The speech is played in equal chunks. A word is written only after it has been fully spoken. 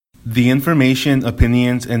The information,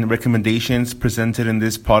 opinions, and recommendations presented in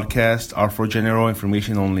this podcast are for general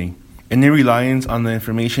information only. Any reliance on the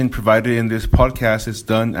information provided in this podcast is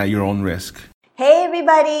done at your own risk. Hey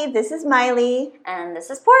everybody, this is Miley. And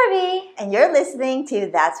this is Porby. And you're listening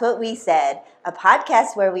to That's What We Said, a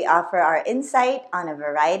podcast where we offer our insight on a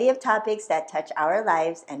variety of topics that touch our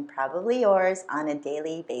lives and probably yours on a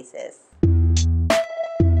daily basis.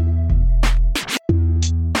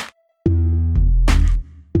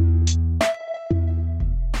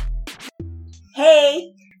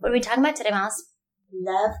 Hey! What are we talking about today, Mouse?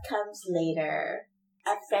 Love Comes Later.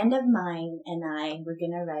 A friend of mine and I were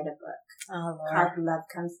going to write a book called Love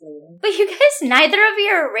Comes Later. But you guys, neither of you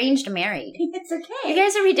are arranged married. It's okay. You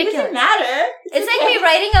guys are ridiculous. It doesn't matter. It's like me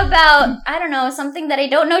writing about, I don't know, something that I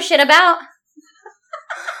don't know shit about.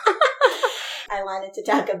 I wanted to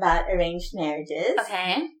talk about arranged marriages.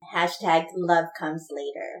 Okay. Hashtag Love Comes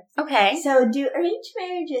Later. Okay. So do arranged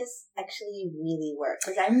marriages actually really work?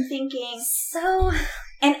 Because I'm thinking...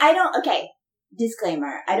 And I don't... Okay.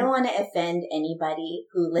 Disclaimer, I don't want to offend anybody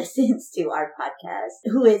who listens to our podcast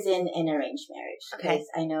who is in an arranged marriage. Okay. Because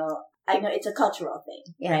I know it's a cultural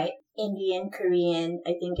thing, right? Indian, Korean,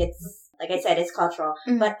 I think it's, like I said, it's cultural.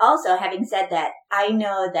 Mm-hmm. But also, having said that, I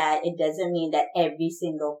know that it doesn't mean that every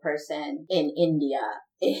single person in India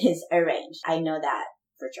is arranged. I know that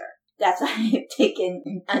for sure. That's why I've taken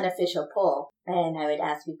an unofficial poll. And I would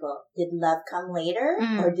ask people, did love come later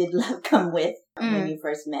or did love come with when you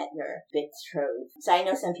first met your betrothed? So I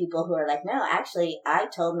know some people who are like, no, actually, I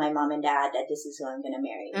told my mom and dad that this is who I'm going to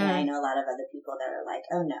marry. And I know a lot of other people that are like,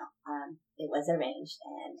 oh no, it was arranged.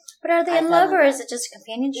 But are they in love or is it just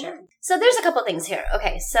companionship? Yeah. So there's a couple things here.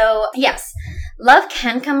 Okay, so yes, love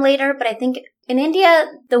can come later, but I think in India,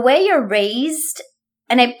 the way you're raised...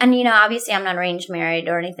 And you know, obviously I'm not arranged married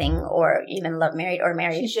or anything, or even love married or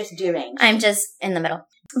married. She's just deranged. I'm just in the middle.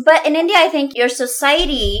 But in India, I think your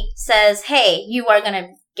society says, hey, you are going to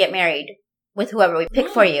get married with whoever we pick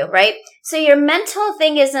for you, right? So your mental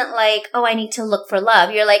thing isn't like, oh, I need to look for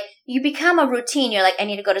love. You're like, you become a routine. You're like, I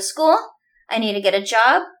need to go to school. I need to get a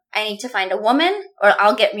job. I need to find a woman, or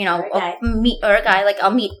I'll get, you know, a guy. Like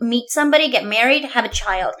I'll meet somebody, get married, have a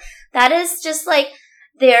child. That is just like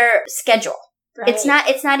their schedule. Right.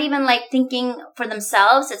 It's not even like thinking for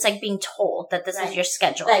themselves. It's like being told that this is your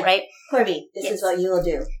schedule, like, right? Corby, this is what you will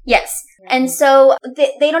do. Yes. Mm-hmm. And so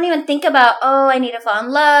they don't even think about, oh, I need to fall in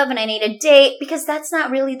love and I need a date, because that's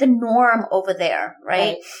not really the norm over there,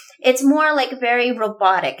 right? It's more like very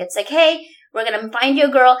robotic. It's like, hey, we're going to find you a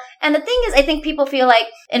girl. And the thing is, I think people feel like,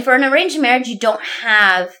 and for an arranged marriage, you don't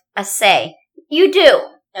have a say. You do.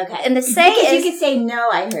 Okay. And the say because is... you can say no,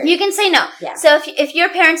 I heard. You can say no. Yeah. So if your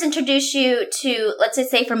parents introduce you to, let's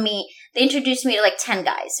say for me, they introduced me to like 10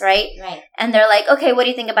 guys, right? Right. And they're like, okay, what do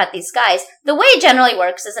you think about these guys? The way it generally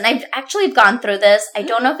works is, and I've actually gone through this, I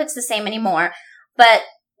don't know if it's the same anymore, but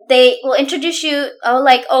they will introduce you,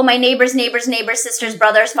 my neighbor's sister's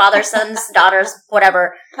brothers, father, sons, daughters,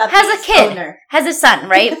 whatever, Puppy's has a kid, owner. Has a son,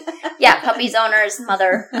 right? Yeah, puppy's owner's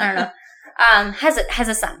mother, I don't know. Has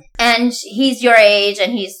a son, and he's your age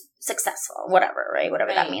and he's successful, whatever, right?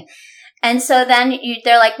 Whatever that means. And so then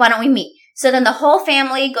they're like, why don't we meet? So then the whole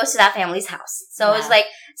family goes to that family's house. So it was like,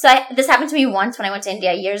 this happened to me once when I went to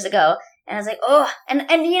India years ago. And I was like, oh,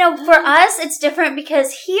 and you know, for us, it's different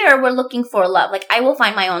because here we're looking for love. Like I will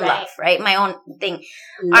find my own love, right? My own thing.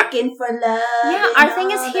 Looking for love. Yeah, our thing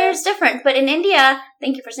is here is different. But in India,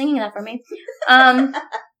 thank you for singing that for me.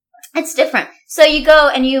 It's different. So you go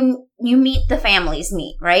and you meet the families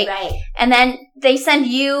right? Right. And then they send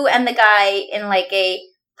you and the guy in like a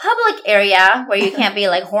public area where you can't be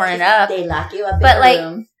like horning up. They lock you up in a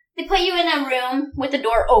room. They put you in a room with the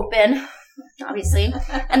door open, obviously.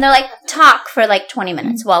 And they're like, talk for like 20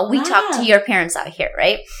 minutes while we talk to your parents out here,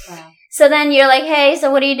 right? Wow. So then you're like, hey,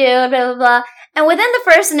 so what do you do? Blah, blah, blah. And within the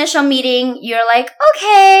first initial meeting, you're like,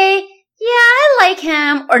 okay, yeah, I like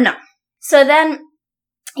him, or no. So then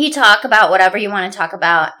you talk about whatever you want to talk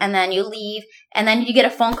about, and then you leave, and then you get a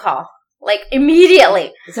phone call, like,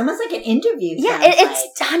 immediately. It's almost like an interview. Yeah,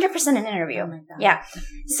 it's 100% an interview. Oh my God. Yeah.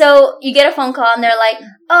 So you get a phone call, and they're like,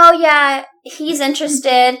 oh, yeah, he's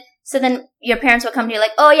interested. So then your parents will come to you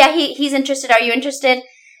like, oh, yeah, he's interested. Are you interested?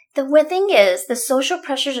 The weird thing is, the social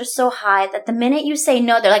pressures are so high that the minute you say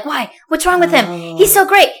no, they're like, why? What's wrong with him? He's so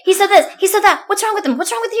great. He said this. He said that. What's wrong with him?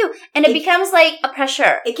 What's wrong with you? And it becomes like a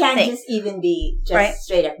pressure. It can't just even be just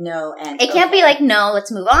straight up no. And it can't be like, no,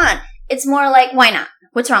 let's move on. It's more like, why not?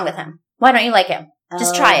 What's wrong with him? Why don't you like him?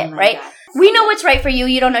 Just try it, right? God. We know what's right for you.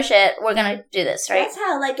 You don't know shit. We're going to do this, right? That's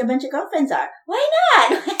how, like, a bunch of girlfriends are. Why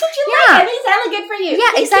not? Why don't you like it? It sounds good for you.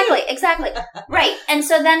 Yeah, exactly. Right. And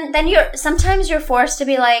so then sometimes you're forced to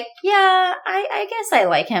be like, yeah, I guess I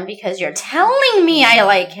like him because you're telling me I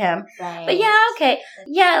like him. Right. But yeah, okay.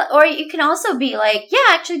 Yeah. Or you can also be like, yeah,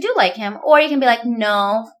 I actually do like him. Or you can be like,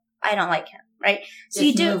 no, I don't like him. Right. So Just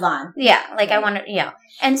you do move on. Yeah. Like I want to, yeah.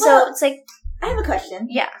 And Well, so it's like, I have a question.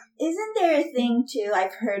 yeah. Isn't there a thing too?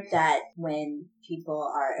 I've heard that when people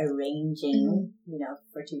are arranging,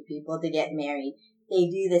 for two people to get married, they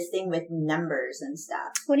do this thing with numbers and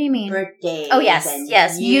stuff. What do you mean? Birthdays. Oh, yes. And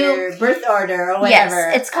Yes. Your birth order or whatever.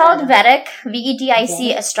 Yes. It's called Vedic,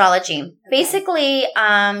 VEDIC astrology. Okay. Basically,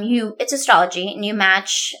 it's astrology and you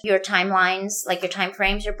match your timelines, like your time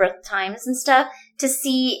frames, your birth times and stuff to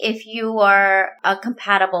see if you are a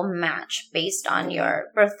compatible match based on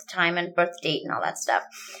your birth time and birth date and all that stuff.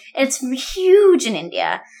 It's huge in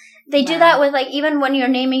India. They do that with, like, even when you're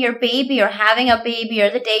naming your baby or having a baby or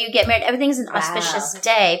the day you get married, everything's an auspicious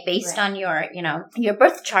day based on your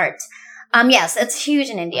birth chart. Yes, it's huge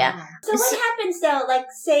in India. Wow. So what happens though, like,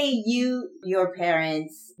 say your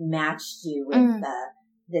parents matched you with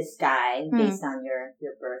this guy based on your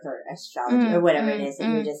birth or astrology or whatever it is that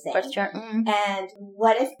you're just saying. Birth chart. And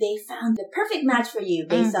what if they found the perfect match for you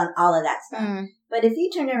based on all of that stuff? But if you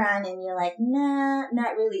turn around and you're like, nah,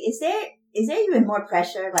 not really. Is there even more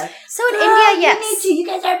pressure? Like, so in India, yes. You need to. You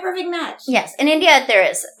guys are a perfect match. Yes. In India, there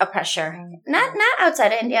is a pressure. Not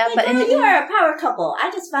outside of India, like, but in you are a power couple. I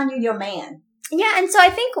just found you your man. Yeah, and so I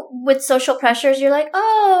think with social pressures, you're like,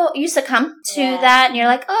 oh, you succumb to that, and you're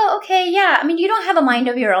like, oh, okay, yeah. I mean, you don't have a mind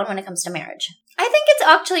of your own when it comes to marriage. I think it's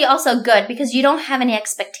actually also good because you don't have any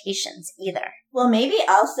expectations either. Well, maybe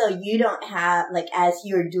also you don't have, like, as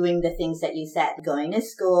you're doing the things that you said, going to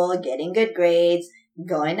school, getting good grades,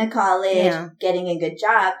 going to college, getting a good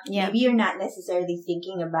job, maybe you're not necessarily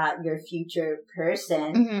thinking about your future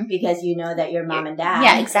person because you know that your mom and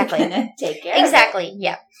dad are going to take care of it.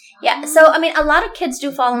 Yeah. So, I mean, a lot of kids do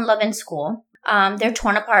fall in love in school. They're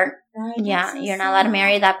torn apart. Right, yeah, you're not allowed to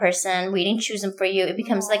marry that person. We didn't choose them for you. It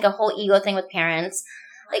becomes like a whole ego thing with parents.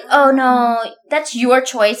 Like, oh no, that's your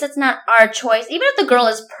choice. That's not our choice. Even if the girl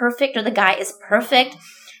is perfect or the guy is perfect,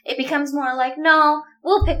 it becomes more like, no,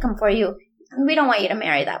 we'll pick him for you. We don't want you to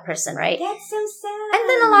marry that person, right? That's so sad. And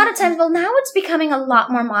then a lot of times, well, now it's becoming a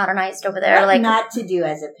lot more modernized over there. What not to do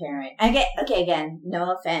as a parent. Again,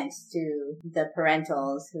 no offense to the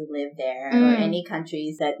parentals who live there or any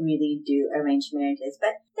countries that really do arranged marriages,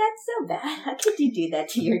 but that's so bad. How could you do that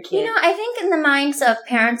to your kid? I think in the minds of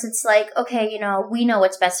parents, it's like, okay, we know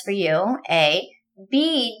what's best for you, A.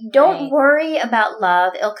 B, don't worry about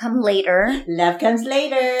love. It'll come later. Love comes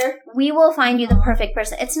later. We will find you the perfect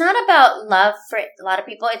person. It's not about love for a lot of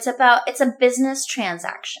people. It's a business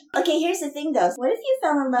transaction. Okay, here's the thing though. What if you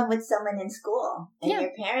fell in love with someone in school and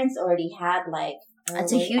your parents already had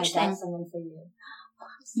that's a huge thing. Someone for you.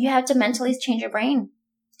 You have to mentally change your brain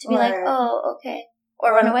to be like, oh, okay.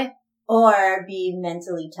 Or run away. Or be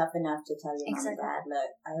mentally tough enough to tell your mom and dad, look,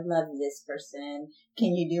 I love this person.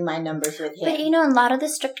 Can you do my numbers with him? But in a lot of the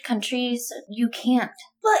strict countries, you can't.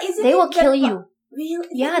 Well, they will kill you. Really?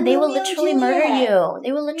 Yeah, they will literally murder you.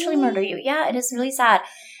 They will literally murder you. Yeah, it is really sad.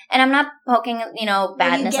 And I'm not poking,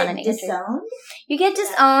 badness on any country. You get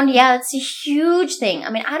disowned. Yeah, that's a huge thing. I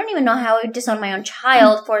mean, I don't even know how I would disown my own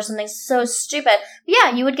child for something so stupid. But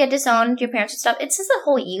yeah, you would get disowned. Your parents would stop. It's just a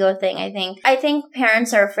whole ego thing, I think. I think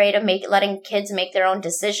parents are afraid of letting kids make their own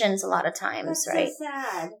decisions a lot of times, that's right? So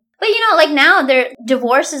sad. But like now,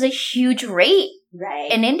 divorce is a huge rate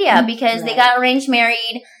in India because they got arranged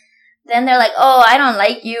married. Then they're like, oh, I don't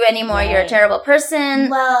like you anymore. Right. You're a terrible person.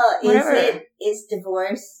 Well, is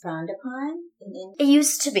divorce frowned upon in India? It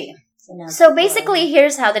used to be. So basically,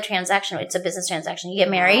 here's how the transaction, it's a business transaction. You get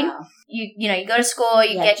married, you go to school,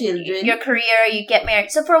 you get children. Your career, you get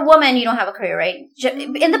married. So for a woman, you don't have a career, right?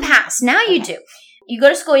 In the past, now you do. You go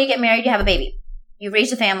to school, you get married, you have a baby. You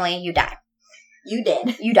raise a family, you die. You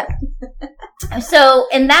did. You die. So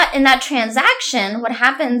in that transaction, what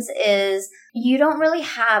happens is you don't really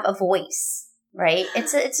have a voice, right?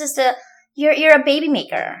 It's just you're a baby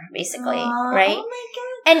maker, basically, right? Oh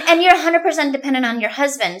my God. And you're 100% dependent on your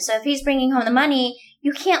husband. So if he's bringing home the money,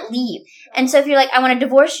 you can't leave. And so if you're like, I want to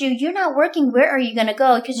divorce you, you're not working. Where are you going to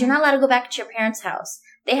go? Because you're not allowed to go back to your parents' house.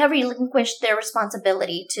 They have relinquished their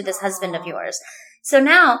responsibility to this husband of yours. So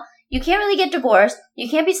now you can't really get divorced. You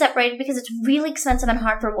can't be separated because it's really expensive and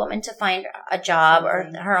hard for a woman to find a job or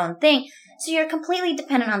her own thing. So you're completely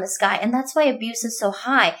dependent on this guy. And that's why abuse is so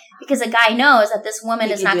high. Because a guy knows that this woman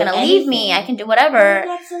is not going to leave me. I can do whatever. Oh,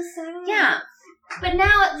 that's so sad. Yeah. But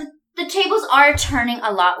now the tables are turning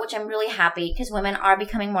a lot, which I'm really happy because women are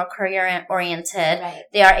becoming more career oriented. Right.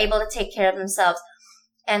 They are able to take care of themselves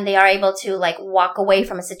and they are able to like walk away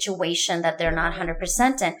from a situation that they're not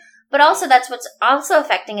 100% in. But also that's what's also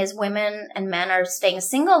affecting is women and men are staying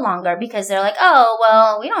single longer because they're like, oh,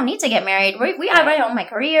 well, we don't need to get married. I own my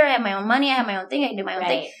career. I have my own money. I have my own thing. I can do my own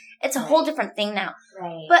thing. It's a whole different thing now.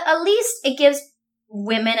 Right. But at least it gives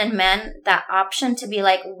women and men that option to be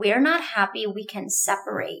like, we're not happy. We can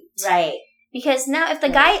separate. Right. Because now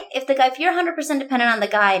if you're 100% dependent on the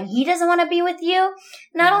guy and he doesn't want to be with you,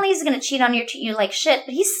 not only is he going to cheat on you, treat you like shit,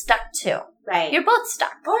 but he's stuck too. Right. You're both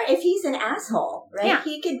stuck. Or if he's an asshole, right? Yeah.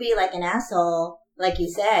 He could be like an asshole, like you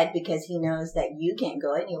said, because he knows that you can't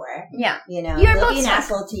go anywhere. Yeah. You know, You're he'll both be an stuck.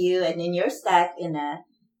 asshole to you and then you're stuck in a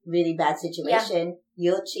really bad situation. Yeah.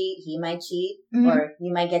 You'll cheat, he might cheat, or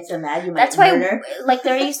you might get so mad you might murder. Why, like,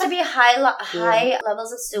 there used to be high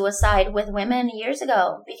levels of suicide with women years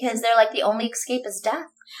ago because they're like the only escape is death.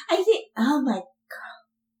 I think, oh my God.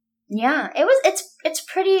 Yeah, it's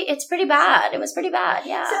pretty bad. It was pretty bad,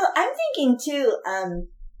 yeah. So I'm thinking too, I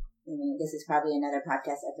mean, this is probably another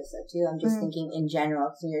podcast episode too. I'm just thinking in general,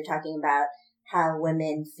 so you're talking about how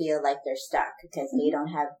women feel like they're stuck because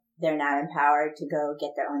they're not empowered to go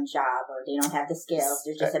get their own job or they don't have the skills.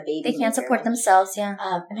 There's just a baby. They can't support themselves, yeah.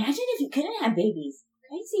 Imagine if you couldn't have babies.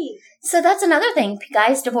 Crazy. So that's another thing.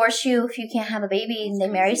 Guys divorce you if you can't have a baby and they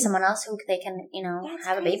marry someone else who they can,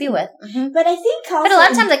 have a baby with. Mm-hmm. But I think also... But a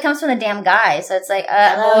lot of times it comes from the damn guy. So it's like,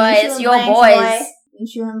 boys, your boys. You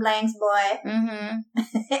shooting blanks, boy. Mm-hmm.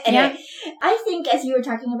 Anyway, I think as you were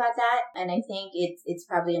talking about that, and I think it's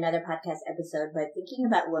probably another podcast episode, but thinking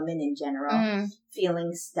about women in general feeling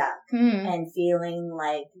stuck and feeling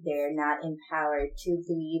like they're not empowered to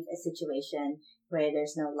leave a situation where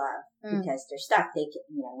there's no love because they're stuck. They,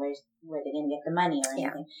 where they're going to get the money or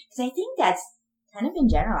anything. Because I think that's kind of in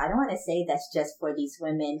general. I don't want to say that's just for these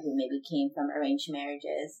women who maybe came from arranged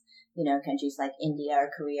marriages, countries like India or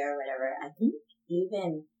Korea or whatever. I think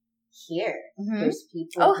even here, there's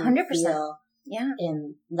people who 100%. feel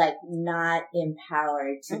not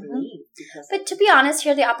empowered to leave. But to be honest,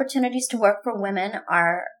 here the opportunities to work for women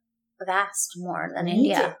are vast more than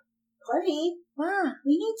India. Corey, wow.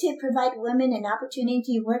 We need to provide women an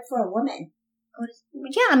opportunity to work for a woman.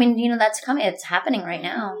 Yeah, I mean, that's coming. It's happening right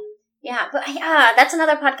now. Yeah, but that's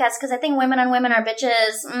another podcast because I think women on women are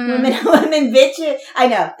bitches. Women on women bitches. I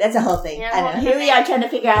know. That's a whole thing. I know. Here we are trying to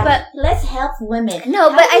figure out, but let's help women. No,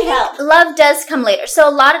 but I think love does come later. So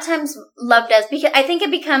a lot of times love does, because I think it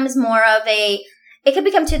becomes more of it could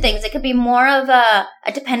become two things. It could be more of a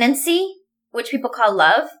dependency, which people call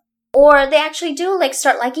love, or they actually do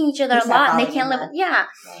start liking each other a lot and they can't live. Yeah.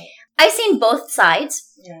 Right. I've seen both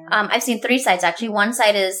sides. Yeah. I've seen three sides actually. One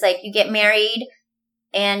side is you get married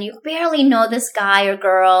and you barely know this guy or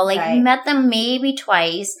girl. You met them maybe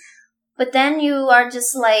twice, but then you are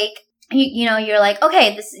just you're like,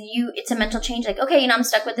 okay, it's a mental change. Okay, I'm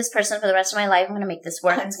stuck with this person for the rest of my life. I'm going to make this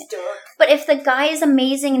work. But if the guy is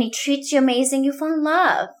amazing and he treats you amazing, you fall in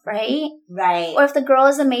love, right? Right. Or if the girl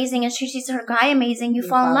is amazing and she treats her guy amazing, you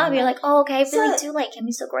fall in love. You're like, oh, okay, I really do like him.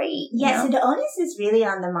 He's so great. Yeah, so the onus is really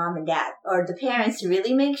on the mom and dad or the parents to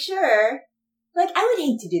really make sure. I would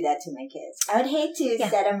hate to do that to my kids. I would hate to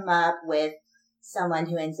set them up with someone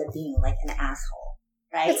who ends up being an asshole,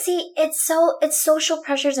 right? But see, it's social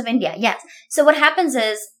pressures of India. Yes. So what happens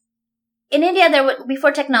is, in India,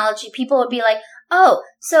 before technology, people would be like, oh,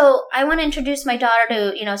 so I want to introduce my daughter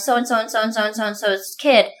to, so-and-so and so-and-so and so-and-so's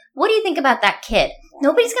kid. What do you think about that kid? Yeah.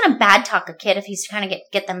 Nobody's going to bad talk a kid if he's trying to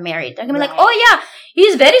get them married. They're going to be like, oh yeah,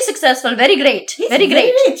 he's very successful, very great, very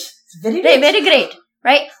great. Rich. Very rich. Very great.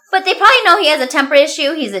 Right? But they probably know he has a temper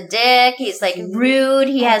issue. He's a dick. He's rude.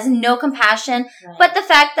 He has no compassion. Right. But the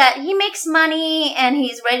fact that he makes money and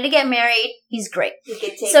he's ready to get married, he's great.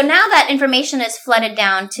 So now that information is flooded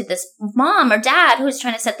down to this mom or dad who's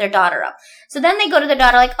trying to set their daughter up. So then they go to their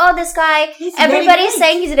daughter oh, this guy, everybody's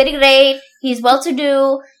saying he's very great. He's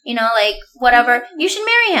well-to-do, whatever. You should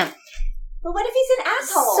marry him. But what if he's an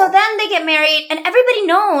asshole? So then they get married, and everybody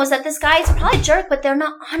knows that this guy is probably a jerk, but they're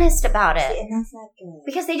not honest about it. And that's not good.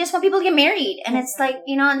 Because they just want people to get married, and it's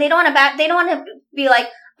and they don't want to be like,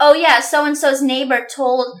 oh yeah, so and so's neighbor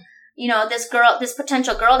told this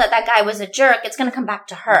potential girl that guy was a jerk. It's going to come back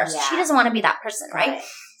to her. Yeah. So she doesn't want to be that person, right?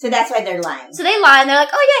 So that's why they're lying. So they lie, and they're like,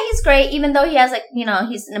 oh yeah, he's great, even though he has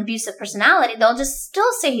he's an abusive personality. They'll just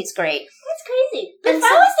still say he's great. That's crazy. But if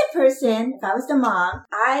I was the mom,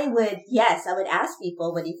 I would ask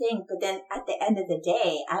people, what do you think? But then at the end of the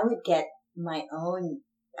day, I would get my own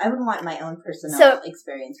I would want my own personal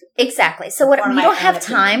experience. Exactly. So we don't have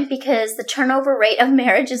time because the turnover rate of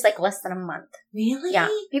marriage is like less than a month. Really? Yeah.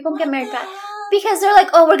 People get married back because they're like,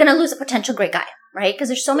 oh, we're going to lose a potential great guy, right? Because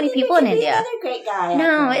there's so many people in India. Another great guy.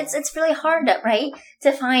 No, it's really hard, right,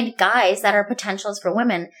 to find guys that are potentials for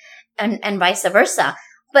women and vice versa.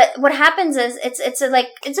 But what happens is it's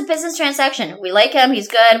a business transaction. We like him. He's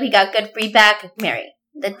good. We got good feedback. Marry.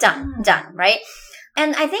 Done, right?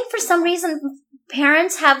 And I think for some reason,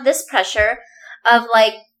 parents have this pressure of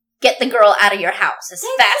like, get the girl out of your house as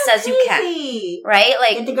fast as you can, right?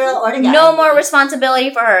 Like, get the girl or the guy. No more responsibility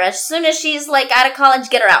for her. As soon as she's like out of college,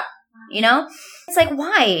 get her out. You know, it's like,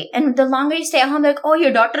 why? And the longer you stay at home, they're like, oh,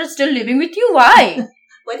 your daughter is still living with you. Why?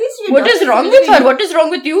 What is wrong with her? What is wrong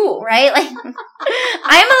with you? Right? Like,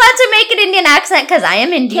 I am allowed to make an Indian accent because I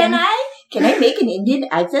am Indian. Can I make an Indian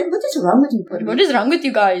accent? What is wrong with you? What is wrong with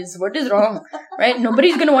you guys? What is wrong? Right?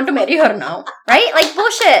 Nobody's going to want to marry her now. Right? Like,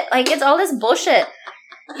 bullshit. Like, it's all this bullshit.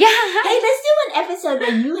 Yeah. Hey, let's do an episode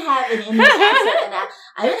where you have an Indian accent and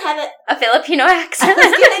I would have a Filipino accent. I was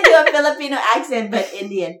going to do a Filipino accent, but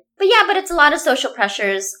Indian. But yeah, but it's a lot of social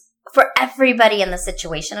pressures for everybody in the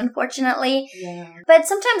situation, unfortunately. Yeah. But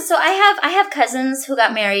sometimes, so I have cousins who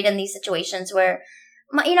got married in these situations where,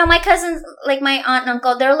 my cousins, like my aunt and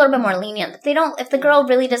uncle, they're a little bit more lenient. If the girl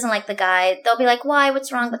really doesn't like the guy, they'll be like, why?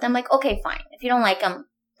 What's wrong with them? Like, okay, fine. If you don't like him,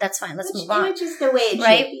 that's fine. Let's move on. Which is the way it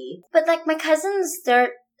right? should be. But like my cousins,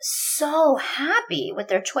 they're so happy with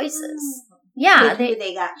their choices. Yeah.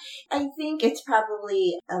 They got. I think it's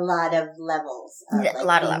probably a lot of levels. A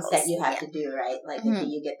lot of levels that you have to do, right? Like, okay,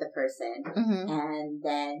 you get the person, and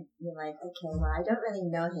then you're like, okay, well, I don't really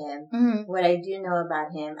know him. What I do know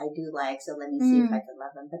about him, I do like, so let me see if I can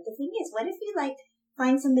love him. But the thing is, what if you like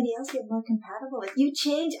find somebody else you're more compatible with? You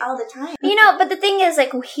change all the time. But the thing is,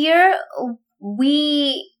 like, here,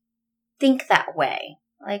 we think that way.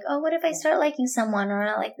 Like, oh, what if I start liking someone or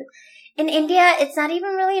not like this? In India, it's not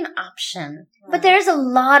even really an option. Right. But there's a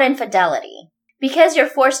lot of infidelity. Because you're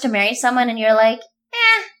forced to marry someone and you're like,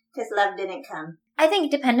 because love didn't come. I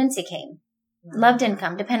think dependency came. Love didn't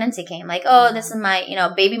come. Dependency came. Like, oh, this is my,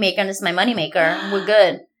 baby maker and this is my money maker. We're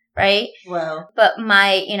good. Right? Well. But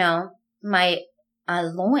my, my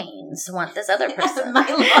loins want this other person. My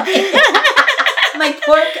loins. My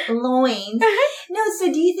pork loins. No,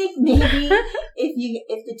 so do you think maybe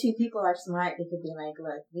if the two people are smart, they could be like,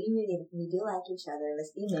 look, we do like each other.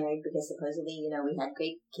 Let's be married because supposedly, we had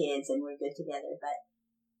great kids and we're good together. But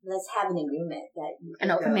let's have an agreement that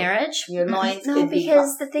an open marriage. Your loins no, could be.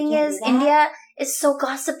 Because the thing is, India is so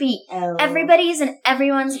gossipy. Oh. Everybody's in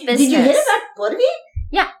everyone's business. Did you hear about Purvi?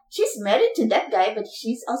 Yeah, she's married to that guy, but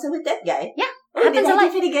she's also with that guy. Yeah, happens a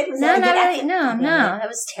lot. Pretty good. No, not really. No, that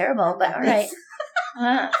was terrible. But all right.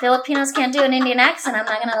 Filipinos can't do an Indian accent. I'm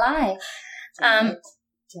not gonna lie.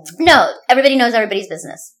 No, everybody knows everybody's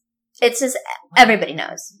business. It's just everybody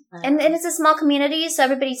knows, and it's a small community, so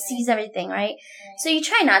everybody sees everything, right? So you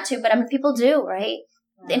try not to, but people do, right?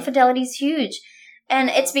 The infidelity is huge, and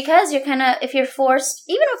it's because you're kind of if you're forced,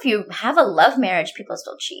 even if you have a love marriage, people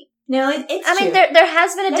still cheat. No, it's. I mean, there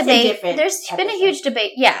has been a debate. There's been a huge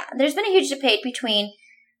debate. Yeah, there's been a huge debate between.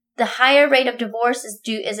 The higher rate of divorce is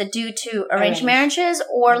due to arranged marriages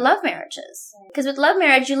or love marriages. Because with love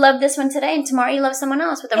marriage, you love this one today and tomorrow you love someone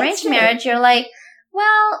else. With arranged marriage, you're like,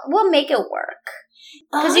 well, we'll make it work.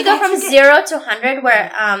 Because you go from 0 to 100,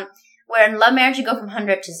 where in love marriage, you go from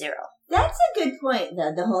 100 to 0. That's a good point,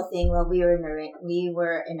 though. The whole thing, well, we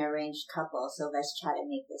were an arranged couple, so let's try to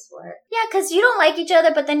make this work. Yeah, because you don't like each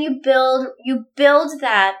other, but then you build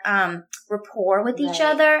that rapport with each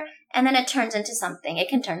other. And then it turns into something. It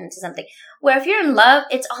can turn into something. Where if you're in love,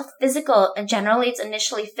 it's all physical. And generally, it's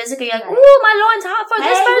initially physical. You're like, ooh, my loin's hot for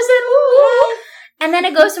this person. Ooh. And then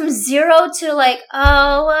it goes from 0 to like,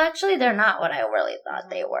 oh, well, actually, they're not what I really thought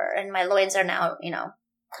they were. And my loins are now,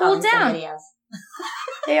 cooled down.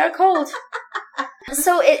 They are cold.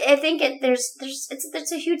 So I think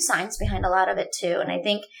it's a huge science behind a lot of it too. And I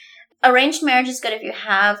think arranged marriage is good if you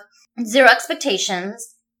have 0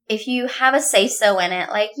 expectations. If you have a say-so in it,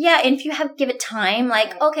 like, yeah, and if you give it time,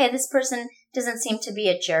 like, okay, this person doesn't seem to be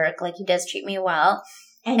a jerk, like, he does treat me well.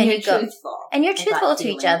 And you're truthful. And you're truthful to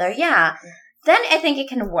each other, yeah. Then I think it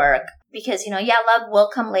can work. Because, love will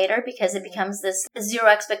come later because it becomes this 0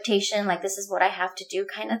 expectation, like this is what I have to do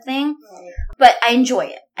kind of thing. Right. But I enjoy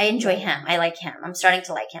it. I enjoy him. I like him. I'm starting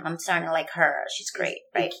to like him. I'm starting to like her. She's great,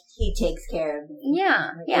 right? He takes care of me.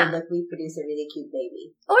 Yeah, yeah. Look, we produce a really cute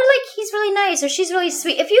baby. Or like he's really nice or she's really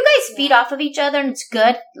sweet. If you guys feed off of each other and it's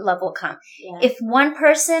good, love will come. Yeah. If one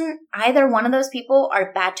person, either one of those people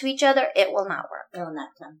are bad to each other, it will not work. It will not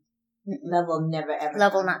come. Love will never ever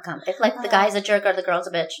Love come. will not come. If the guy's a jerk or the girl's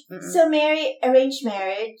a bitch. Mm-mm. So arranged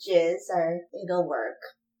marriages it'll work.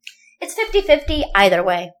 It's 50-50 either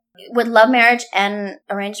way. With love marriage and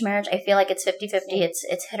arranged marriage, I feel like it's 50-50.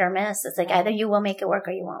 It's hit or miss. It's like either you will make it work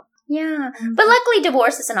or you won't. Yeah. Mm-hmm. But luckily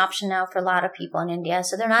divorce is an option now for a lot of people in India.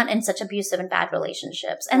 So they're not in such abusive and bad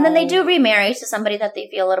relationships. And then they do remarry to somebody that they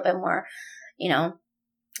feel a little bit more,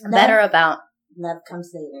 better about. Love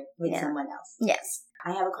comes later with someone else. Yes.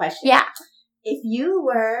 I have a question. Yeah. If you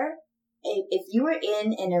were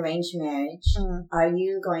in an arranged marriage, are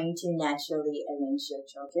you going to naturally arrange your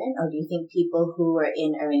children? Or do you think people who are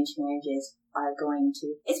in arranged marriages are going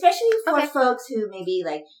to, especially for folks who maybe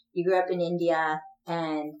like you grew up in India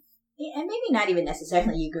and maybe not even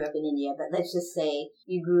necessarily you grew up in India, but let's just say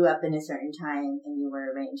you grew up in a certain time and you were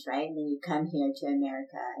arranged, right? And then you come here to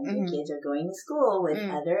America and your kids are going to school with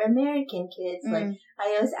other American kids. Like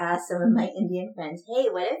I always ask some of my Indian friends, hey,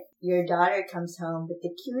 what if your daughter comes home with the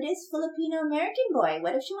cutest Filipino American boy?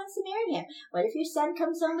 What if she wants to marry him? What if your son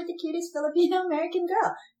comes home with the cutest Filipino American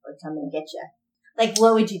girl? We're coming to get you. Like,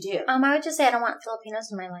 what would you do? I would just say I don't want Filipinos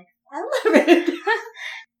in my life. I love it.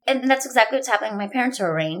 And that's exactly what's happening. My parents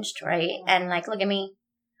are arranged, right? And like, look at me.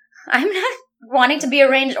 I'm not wanting to be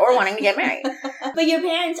arranged or wanting to get married. But your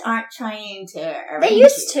parents aren't trying to arrange They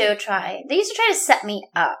used to try. They used to try to set me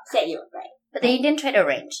up. Set you up, right. But they didn't try to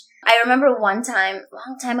arrange. I remember one time, a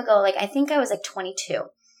long time ago, like I think I was like 22.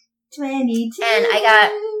 22. And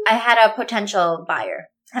I had a potential buyer.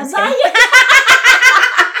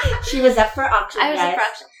 She was up for auction, I was up for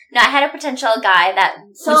auction. No, I had a potential guy that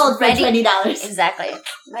sold was ready. For $20. Exactly.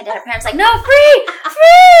 My parents like, no, free!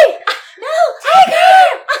 No, take her!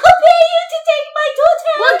 I'll pay you to take my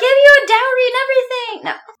daughter! We'll give you a dowry and everything!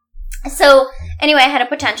 No. So, anyway, I had a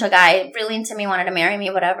potential guy, really into me, wanted to marry me,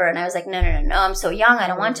 whatever, and I was like, no, I'm so young, I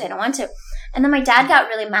don't want to. And then my dad got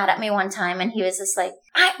really mad at me one time, and he was just like,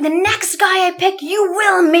 the next guy I pick, you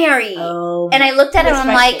will marry! Oh, and I looked at him,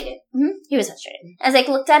 I'm like, he was frustrated. I was like,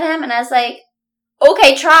 looked at him, and I was like,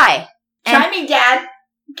 okay, try. Try me, Dad.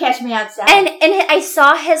 Catch me outside. And I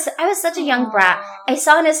saw I was such a young brat. I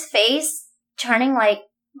saw in his face turning like,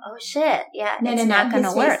 oh shit, yeah, it's not going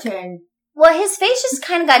to work. Well, his face just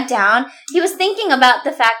kind of got down. He was thinking about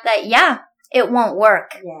the fact that, it won't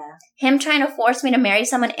work. Yeah. Him trying to force me to marry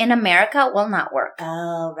someone in America will not work.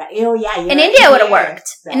 Oh, right. Oh, yeah. In India, it would have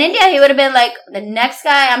worked. Right. In India, he would have been like, the next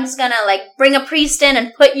guy, I'm just going to like bring a priest in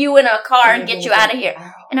and put you in a car and get you out of here.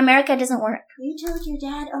 Oh. In America, it doesn't work. You told your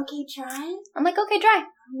dad, okay, try? I'm like, okay, try.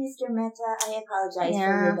 Mr. Mehta, I apologize for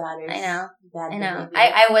your daughter's I know.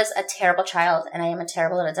 I was a terrible child, and I am a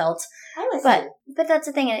terrible adult. I was too. But that's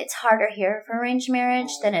the thing. It's harder here for arranged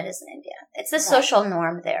marriage than it is in India. It's the social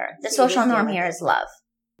norm there. The social norm here is love.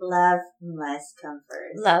 Love must come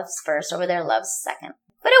first. Love's first. Over there, love's second.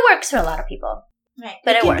 But it works for a lot of people. Right.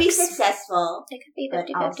 But it can works. Be successful. It could be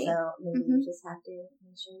 50-50. But also, maybe you just have to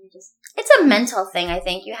make sure you just... It's a mental thing, I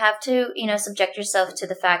think. You have to, subject yourself to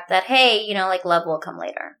the fact that, hey, like love will come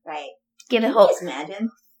later. Right. Give it hope. Just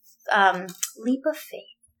imagine. Leap of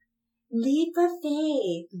faith. Leap of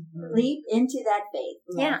faith. Mm-hmm. Leap into that faith.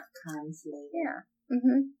 Love comes later. Yeah.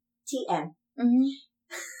 Mm-hmm. TM. Mm-hmm.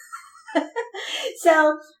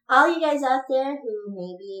 So, all you guys out there who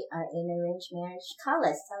maybe are in arranged marriage, call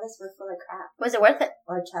us. Tell us we're full of crap. Was it worth it?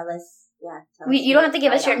 Or tell us, you don't have to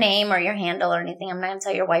give us your name or your handle or anything. I'm not going to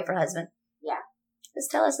tell your wife or husband. Yeah.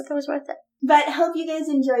 Just tell us if it was worth it. But hope you guys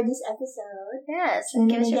enjoyed this episode. Yes.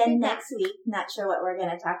 And then again next week. Not sure what we're going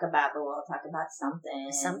to talk about, but we'll talk about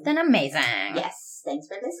something. Something amazing. Yes. Thanks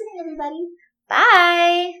for listening, everybody.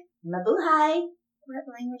 Bye. Mabuhay. What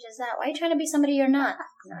language is that? Why are you trying to be somebody you're not?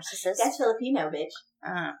 Narcissist. That's Filipino, bitch.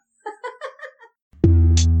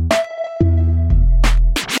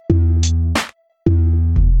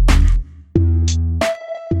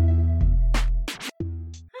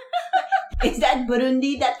 Is that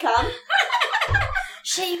Burundi.com?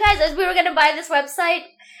 Shit, you guys, as we were going to buy this website,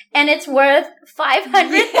 and it's worth $500,000. We're like,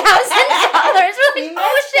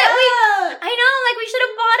 oh shit, I know, like we should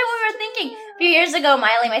have bought it when we were thinking. A few years ago,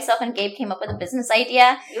 Miley, myself, and Gabe came up with a business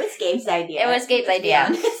idea. It was Gabe's idea. It was Gabe's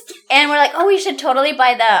idea. And we're like, oh, we should totally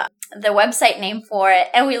buy the website name for it.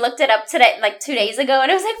 And we looked it up today, like 2 days ago,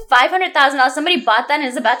 and it was like $500,000. Somebody bought that and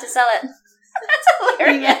is about to sell it. That's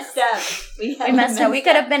hilarious. We messed up. We messed up. We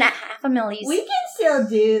could have been at $500,000. We can still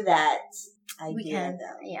do that. We can,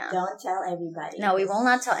 though. Yeah. Don't tell everybody. No, we will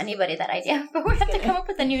not tell anybody that idea. But we have to come up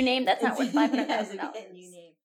with a new name that's not worth $500,000.